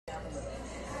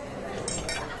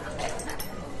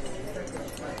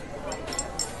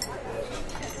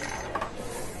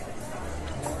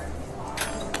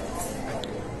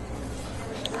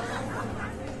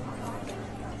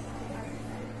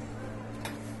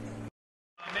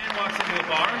walks into a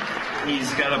bar.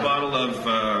 He's got a bottle of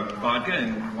vodka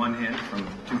in one hand from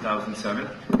 2007.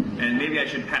 And maybe I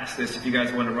should pass this if you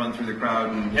guys want to run through the crowd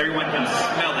and everyone can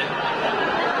smell it.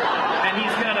 And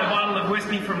he's got a bottle of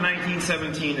whiskey from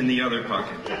 1917 in the other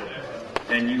pocket.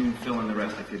 And you fill in the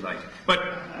rest if you'd like.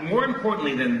 But more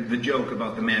importantly than the joke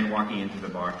about the man walking into the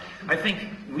bar, I think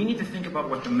we need to think about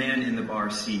what the man in the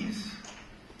bar sees.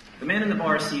 The man in the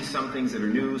bar sees some things that are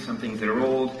new, some things that are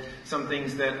old, some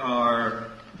things that are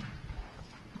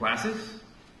glasses.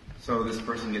 So this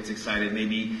person gets excited.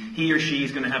 Maybe he or she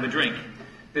is going to have a drink.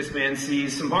 This man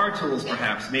sees some bar tools,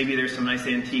 perhaps. Maybe there's some nice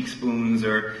antique spoons,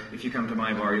 or if you come to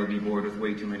my bar, you'll be bored with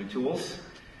way too many tools.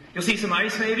 You'll see some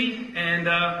ice, maybe, and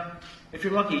if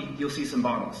you're lucky, you'll see some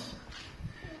bottles.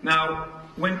 Now,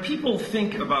 when people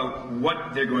think about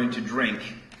what they're going to drink,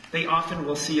 they often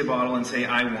will see a bottle and say,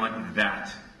 I want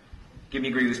that. Give me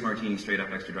a Grey Goose Martini, straight up,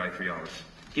 extra dry, $3.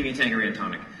 Give me a Tanqueray and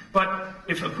tonic. But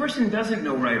if a person doesn't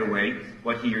know right away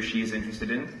what he or she is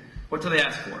interested in, what do they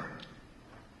ask for?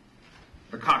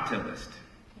 The cocktail list.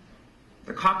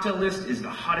 The cocktail list is the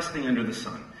hottest thing under the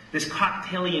sun. This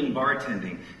cocktailian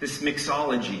bartending, this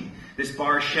mixology, this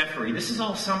bar chefery, this is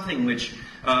all something which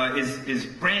is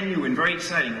brand new and very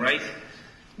exciting, right?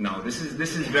 No, this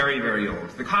is very, very old.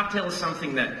 The cocktail is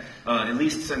something that, at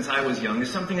least since I was young, is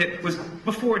something that was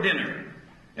before dinner.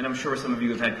 And I'm sure some of you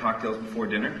have had cocktails before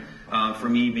dinner. For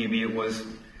me, maybe it was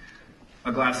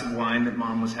a glass of wine that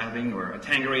Mom was having, or a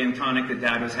Tanqueray and tonic that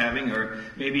Dad was having, or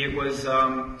maybe it was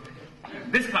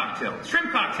this cocktail,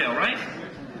 shrimp cocktail, right?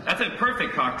 That's a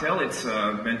perfect cocktail. It's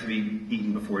meant to be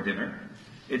eaten before dinner.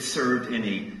 It's served in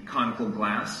a conical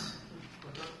glass.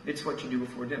 It's what you do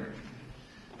before dinner.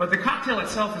 But the cocktail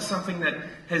itself is something that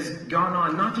has gone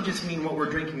on not to just mean what we're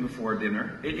drinking before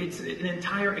dinner. It's an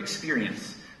entire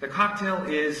experience. The cocktail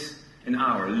is an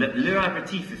hour,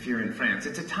 l'apéritif if you're in France.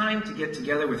 It's a time to get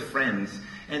together with friends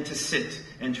and to sit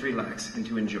and to relax and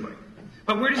to enjoy.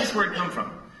 But where does this word come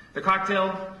from? The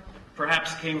cocktail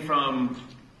perhaps came from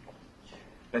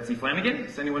Betsy Flanagan.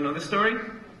 Does anyone know this story?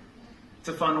 It's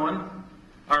a fun one.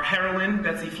 Our heroine,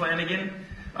 Betsy Flanagan,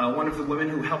 one of the women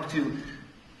who helped to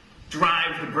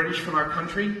drive the British from our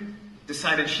country,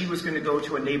 decided she was going to go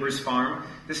to a neighbor's farm.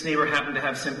 This neighbor happened to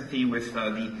have sympathy with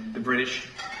the British,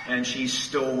 and she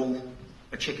stole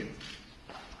a chicken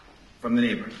from the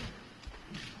neighbor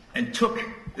and took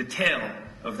the tail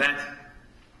of that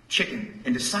chicken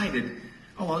and decided,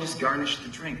 oh, I'll just garnish the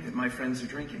drink that my friends are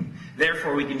drinking.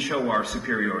 Therefore, we can show our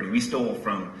superiority. We stole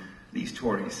from these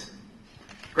Tories.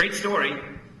 Great story.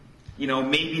 You know,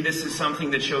 maybe this is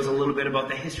something that shows a little bit about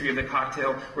the history of the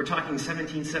cocktail. We're talking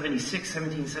 1776,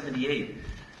 1778.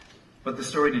 But the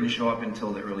story didn't show up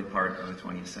until the early part of the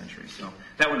 20th century. So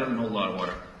that one doesn't hold a lot of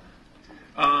water.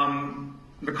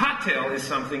 The cocktail is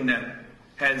something that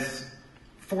has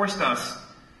forced us,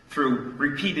 through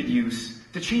repeated use,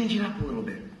 to change it up a little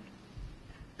bit.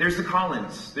 There's the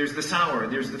Collins, there's the sour,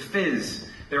 there's the fizz,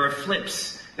 there are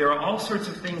flips, there are all sorts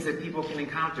of things that people can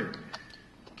encounter.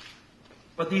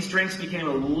 But these drinks became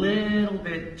a little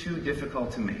bit too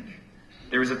difficult to make.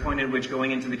 There was a point at which going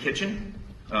into the kitchen,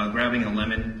 grabbing a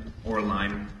lemon or a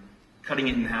lime, cutting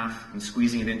it in half and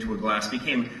squeezing it into a glass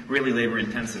became really labor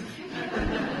intensive.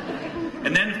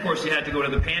 And then, of course, you had to go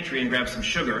to the pantry and grab some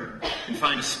sugar and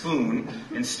find a spoon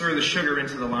and stir the sugar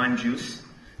into the lime juice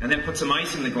and then put some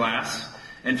ice in the glass.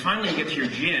 And finally you get to your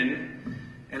gin,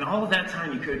 and all of that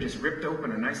time you could have just ripped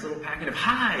open a nice little packet of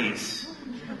High's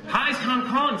Tom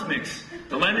Collins mix.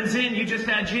 The lemon's in, you just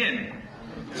had gin.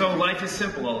 So life is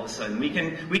simple all of a sudden. We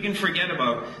can forget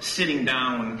about sitting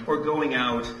down or going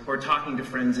out or talking to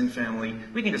friends and family.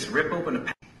 We can just rip open a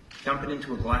packet, dump it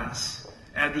into a glass,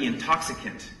 add the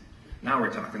intoxicant. Now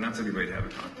we're talking. That's a good way to have a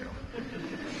cocktail.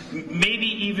 Maybe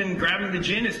even grabbing the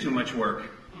gin is too much work.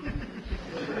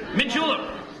 Mint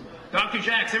julep, Dr.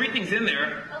 Jack's, everything's in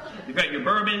there. You've got your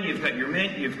bourbon, you've got your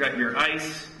mint, you've got your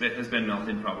ice that has been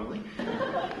melted probably.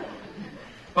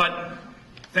 But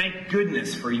thank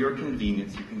goodness for your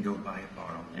convenience, you can go buy a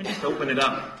bottle and just open it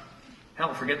up.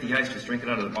 Hell, forget the ice, just drink it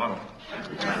out of the bottle.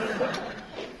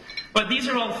 But these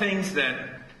are all things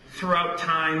that throughout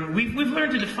time we've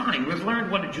learned to define. We've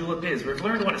learned what a julep is. We've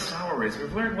learned what a sour is.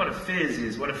 We've learned what a fizz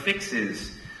is, what a fix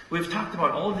is. We've talked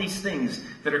about all of these things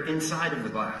that are inside of the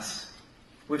glass.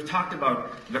 We've talked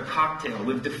about the cocktail.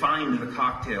 We've defined the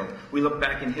cocktail. We look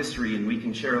back in history and we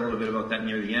can share a little bit about that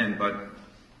near the end. But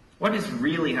what is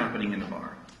really happening in a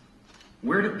bar?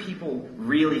 Where do people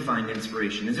really find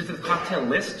inspiration? Is it the cocktail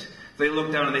list? They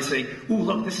look down and they say, ooh,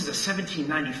 look, this is a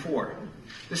 1794.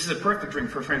 This is a perfect drink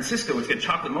for Francisco. It's got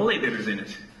chocolate mole bitters in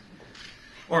it.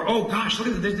 Or, oh gosh, look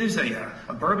at this. There's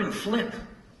a bourbon flip.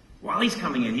 while he's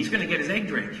coming in, he's going to get his egg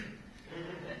drink.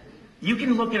 You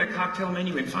can look at a cocktail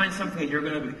menu and find something that you're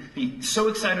going to be so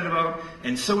excited about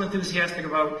and so enthusiastic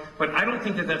about, but I don't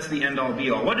think that that's the end-all,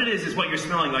 be-all. What it is what you're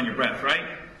smelling on your breath,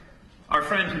 right? Our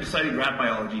friend who studied rat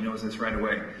biology knows this right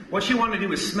away. What you want to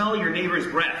do is smell your neighbor's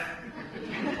breath.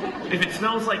 If it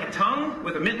smells like a tongue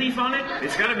with a mint leaf on it,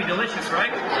 it's got to be delicious,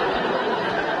 right?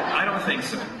 I don't think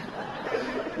so.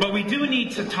 But we do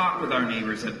need to talk with our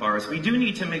neighbors at bars. We do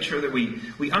need to make sure that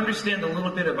we understand a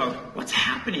little bit about what's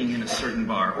happening in a certain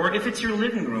bar. Or if it's your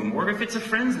living room, or if it's a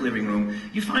friend's living room,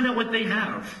 you find out what they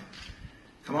have.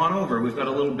 Come on over, we've got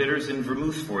a little bitters and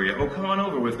vermouth for you. Oh, come on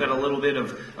over, we've got a little bit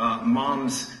of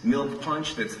Mom's milk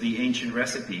punch that's the ancient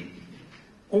recipe.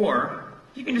 Or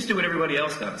you can just do what everybody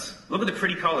else does. Look at the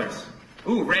pretty colors.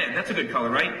 Ooh, red, that's a good color,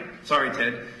 right? Sorry,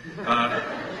 Ted.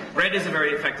 Red is a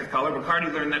very effective color.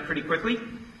 Bacardi learned that pretty quickly.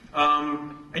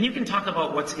 And you can talk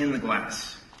about what's in the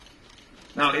glass.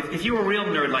 Now, if you were a real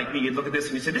nerd like me, you'd look at this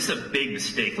and you'd say, this is a big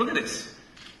mistake. Look at this.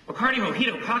 Bacardi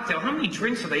Mojito cocktail, how many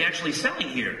drinks are they actually selling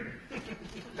here?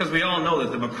 Because we all know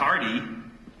that the Bacardi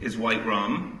is white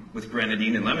rum with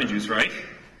grenadine and lemon juice, right?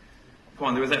 Come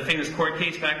on, there was that famous court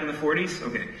case back in the 40s?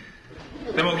 Okay.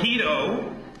 The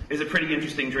Mojito is a pretty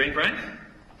interesting drink, right?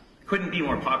 Couldn't be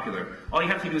more popular. All you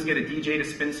have to do is get a DJ to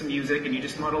spin some music, and you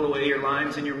just muddle away your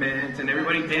limes and your mint, and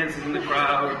everybody dances in the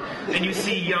crowd, and you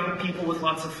see young people with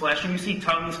lots of flesh, and you see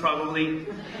tongues probably.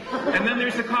 And then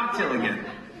there's the cocktail again.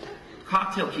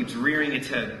 Cocktail keeps rearing its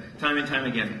head time and time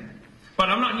again. But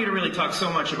I'm not here to really talk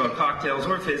so much about cocktails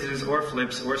or fizzes or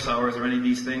flips or sours or any of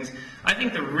these things. I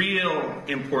think the real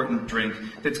important drink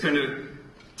that's going to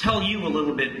tell you a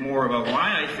little bit more about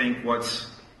why I think what's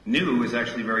new is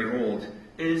actually very old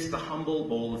is the humble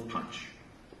bowl of punch.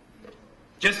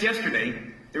 Just yesterday,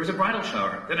 there was a bridal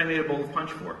shower that I made a bowl of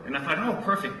punch for. And I thought, oh,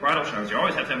 perfect, bridal showers. You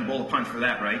always have to have a bowl of punch for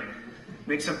that, right?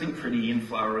 Make something pretty and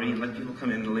flowery and let people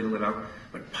come in and ladle it out.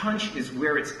 But punch is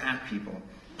where it's at, people.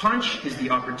 Punch is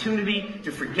the opportunity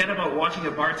to forget about watching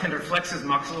a bartender flex his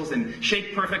muscles and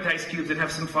shake perfect ice cubes and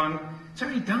have some fun. It's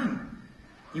already done.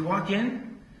 You walk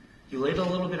in, you ladle a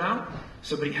little bit out,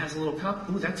 somebody has a little cup.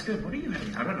 Ooh, that's good. What are you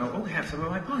having? I don't know. Oh, have some of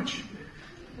my punch.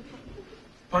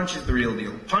 Punch is the real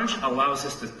deal. Punch allows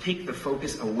us to take the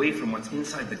focus away from what's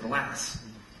inside the glass.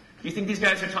 You think these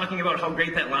guys are talking about how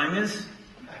great that lime is?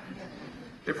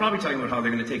 They're probably talking about how they're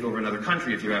going to take over another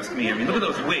country, if you ask me. I mean, look at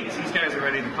those wigs. These guys are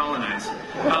ready to colonize.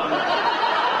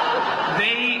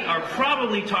 They are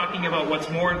probably talking about what's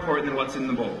more important than what's in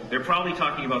the bowl. They're probably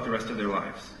talking about the rest of their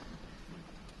lives.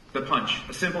 The punch.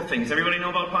 A simple thing. Does everybody know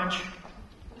about punch?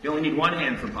 You only need one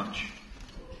hand for punch.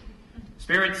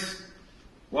 Spirits,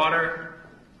 water,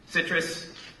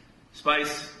 citrus,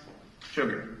 spice,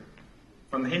 sugar.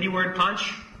 From the Hindi word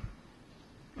punch,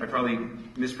 I probably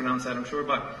mispronounced that, I'm sure,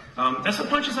 but that's what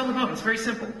punch is all about. It's very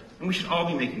simple. And we should all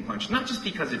be making punch, not just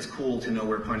because it's cool to know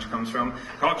where punch comes from.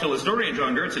 Cocktail historian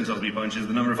John Gertsen tells me punch is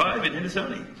the number 5 in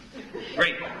Hindustani.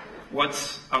 Great.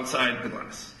 What's outside the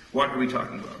glass? What are we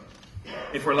talking about?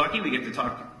 If we're lucky, we get to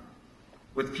talk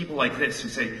with people like this who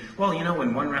say, well, you know,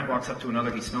 when one rat walks up to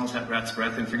another, he smells that rat's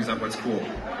breath and figures out what's cool.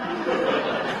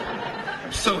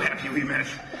 I'm so happy we met.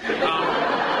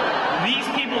 These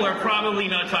people are probably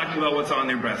not talking about what's on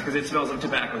their breath because it smells of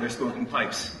tobacco. They're smoking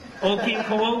pipes. Old King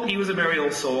Cole, he was a merry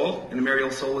old soul. And a merry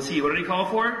old soul was he. What did he call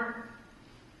for?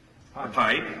 A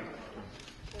pipe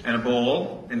and a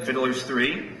bowl and Fiddler's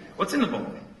 3. What's in the bowl?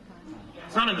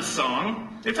 It's not in the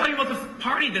song. They're talking about the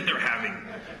party that they're having.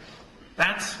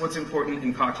 That's what's important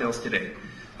in cocktails today.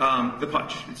 The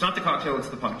punch. It's not the cocktail, it's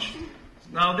the punch.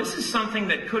 Now, this is something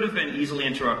that could have been easily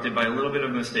interrupted by a little bit of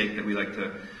a mistake that we like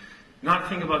to not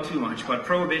think about too much, but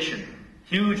prohibition.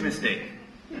 Huge mistake.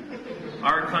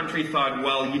 Our country thought,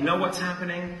 well, you know what's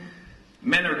happening?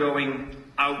 Men are going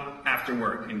out after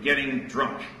work and getting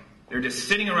drunk. They're just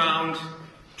sitting around,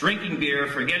 drinking beer,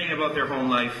 forgetting about their home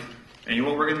life. And you know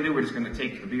what we're going to do? We're just going to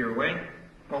take the beer away?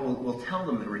 Well, we'll tell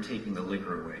them that we're taking the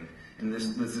liquor away. And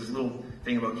there's this little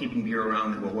thing about keeping beer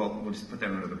around that, we'll just put that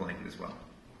under the blanket as well.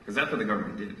 Because that's what the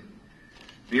government did.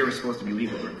 Beer was supposed to be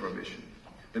legal during Prohibition.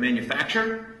 The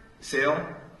manufacture, sale,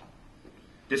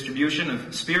 distribution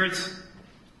of spirits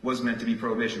was meant to be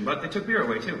Prohibition. But they took beer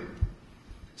away too.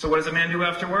 So what does a man do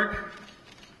after work?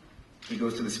 He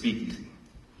goes to the speakeasy.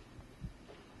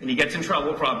 And he gets in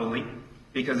trouble probably,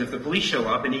 because if the police show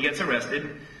up and he gets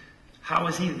arrested, how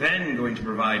is he then going to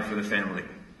provide for the family?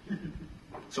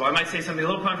 So I might say something a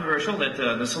little controversial, that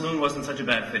the saloon wasn't such a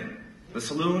bad thing. The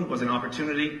saloon was an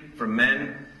opportunity for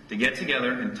men to get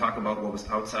together and talk about what was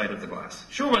outside of the glass.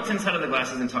 Sure, what's inside of the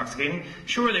glass is intoxicating.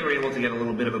 Sure, they were able to get a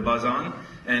little bit of a buzz on,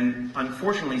 and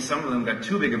unfortunately some of them got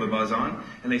too big of a buzz on,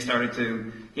 and they started to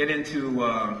get into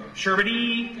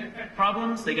sherbety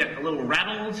problems. They get a little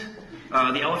rattled.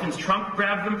 The elephant's trunk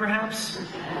grabbed them, perhaps.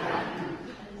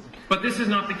 But this is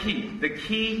not the key. The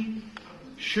key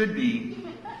should be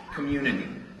community,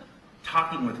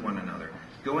 talking with one another,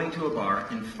 going to a bar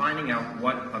and finding out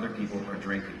what other people are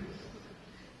drinking.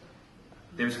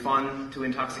 There's fun to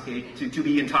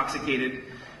be intoxicated.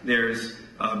 There's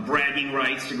bragging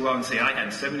rights to go out and say, I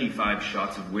had 75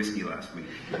 shots of whiskey last week.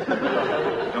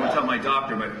 Don't tell my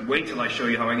doctor, but wait till I show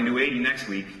you how I can do 80 next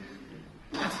week.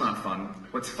 That's not fun.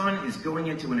 What's fun is going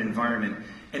into an environment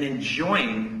and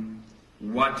enjoying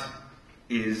what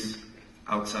is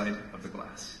outside of the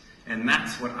glass. And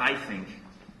that's what I think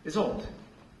is old.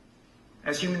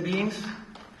 As human beings,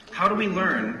 how do we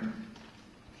learn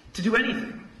to do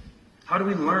anything? How do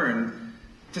we learn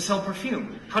to sell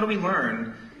perfume? How do we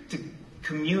learn to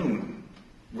commune?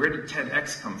 Where did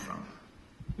TEDx come from?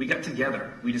 We got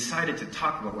together. We decided to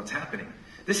talk about what's happening.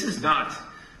 This is not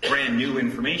brand new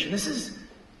information. This is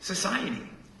society.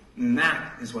 And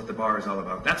that is what the bar is all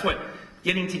about. That's what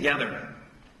getting together,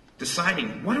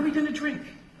 deciding, what are we going to drink?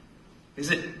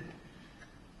 Is it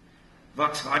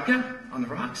Vox vodka on the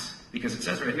rocks? Because it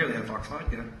says right here they have Vox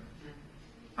vodka.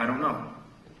 I don't know.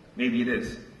 Maybe it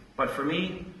is. But for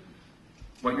me,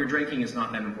 what you're drinking is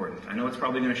not that important. I know it's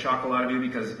probably going to shock a lot of you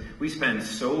because we spend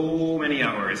so many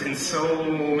hours and so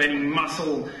many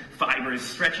muscle fibers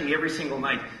stretching every single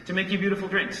night to make you beautiful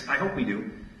drinks. I hope we do.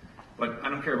 But I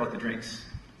don't care about the drinks.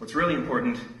 What's really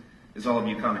important is all of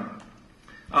you coming.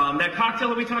 That cocktail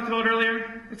that we talked about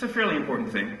earlier, it's a fairly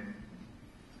important thing.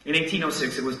 In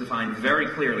 1806, it was defined very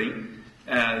clearly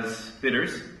as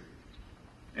bitters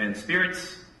and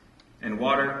spirits and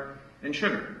water and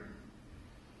sugar.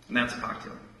 And that's a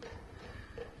cocktail.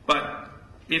 But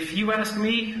if you ask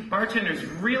me, bartenders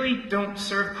really don't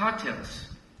serve cocktails.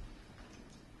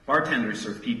 Bartenders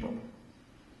serve people.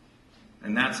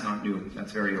 And that's not new.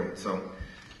 That's very old. So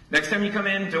next time you come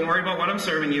in, don't worry about what I'm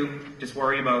serving you. Just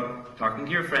worry about talking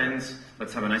to your friends.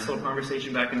 Let's have a nice little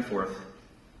conversation back and forth.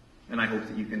 And I hope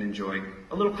that you can enjoy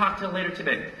a little cocktail later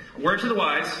today. A word to the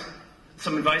wise,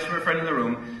 some advice from a friend in the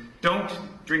room. Don't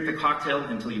drink the cocktail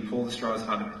until you pull the straws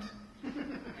out of it.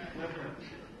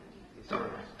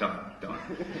 Done.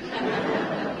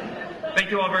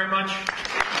 Thank you all very much.